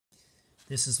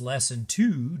This is lesson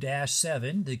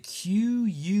 2-7, the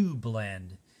QU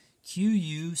blend.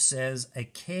 QU says a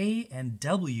K and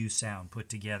W sound put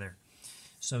together.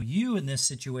 So U in this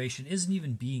situation isn't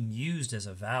even being used as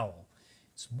a vowel.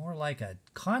 It's more like a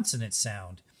consonant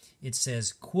sound. It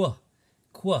says qu,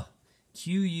 qu.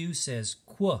 QU says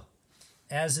qu,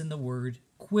 as in the word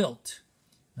quilt.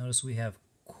 Notice we have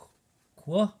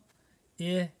qu,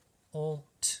 I, o,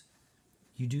 t.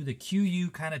 You do the QU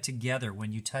kind of together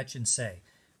when you touch and say.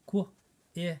 Qu,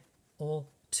 I, o,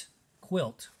 t.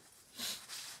 Quilt.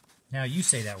 Now you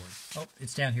say that word. Oh,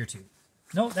 it's down here too.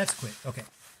 No, that's quick. Okay.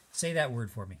 Say that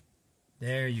word for me.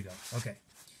 There you go. Okay.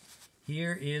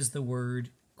 Here is the word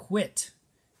quit.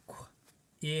 Qu,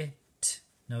 I, t.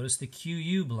 Notice the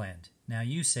QU blend. Now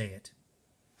you say it.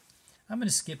 I'm going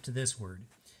to skip to this word.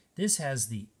 This has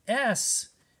the S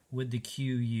with the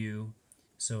QU,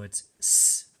 so it's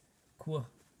s. Qu,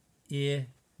 I,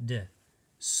 d.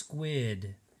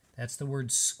 Squid. That's the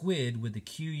word squid with the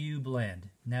QU blend.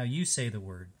 Now you say the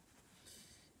word.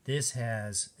 This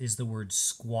is the word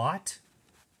squat.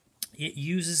 It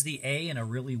uses the A in a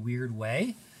really weird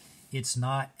way. It's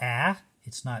not a,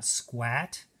 it's not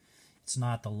squat, it's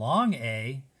not the long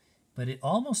A, but it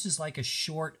almost is like a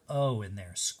short O in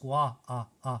there. Squat.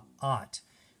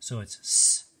 So it's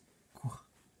s, qu,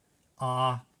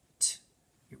 a, t.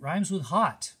 It rhymes with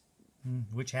hot,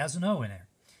 which has an O in there.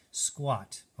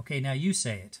 Squat. Okay, now you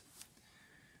say it.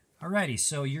 Alrighty,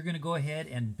 so you're going to go ahead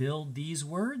and build these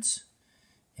words.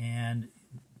 And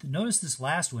notice this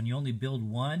last one, you only build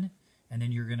one, and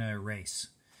then you're going to erase.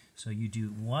 So you do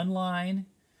one line,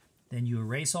 then you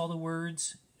erase all the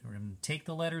words, we're going to take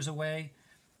the letters away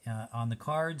on the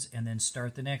cards, and then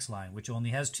start the next line, which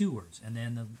only has 2 words. And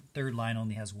then the third line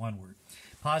only has 1 word.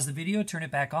 Pause the video, turn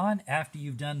it back on after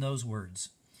you've done those words.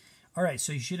 All right,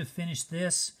 so you should have finished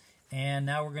this, and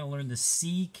now we're going to learn the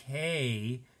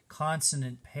CK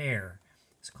consonant pair.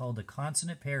 It's called the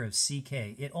consonant pair of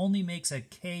CK. It only makes a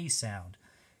K sound,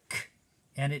 k,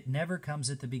 and it never comes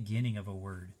at the beginning of a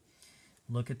word.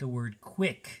 Look at the word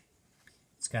quick.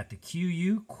 It's got the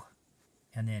QU, qu,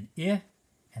 and then I,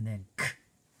 and then k,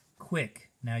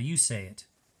 quick. Now you say it.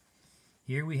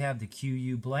 Here we have the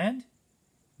QU blend,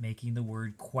 making the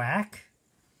word quack.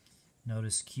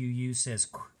 Notice QU says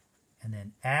qu, and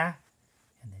then a,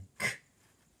 and then k,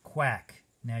 quack.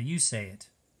 Now you say it.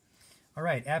 All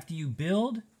right, after you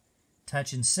build,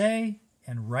 touch and say,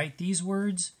 and write these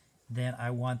words, then I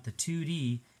want the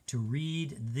tutee to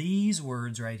read these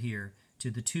words right here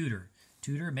to the tutor.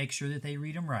 Tutor, make sure that they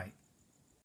read them right.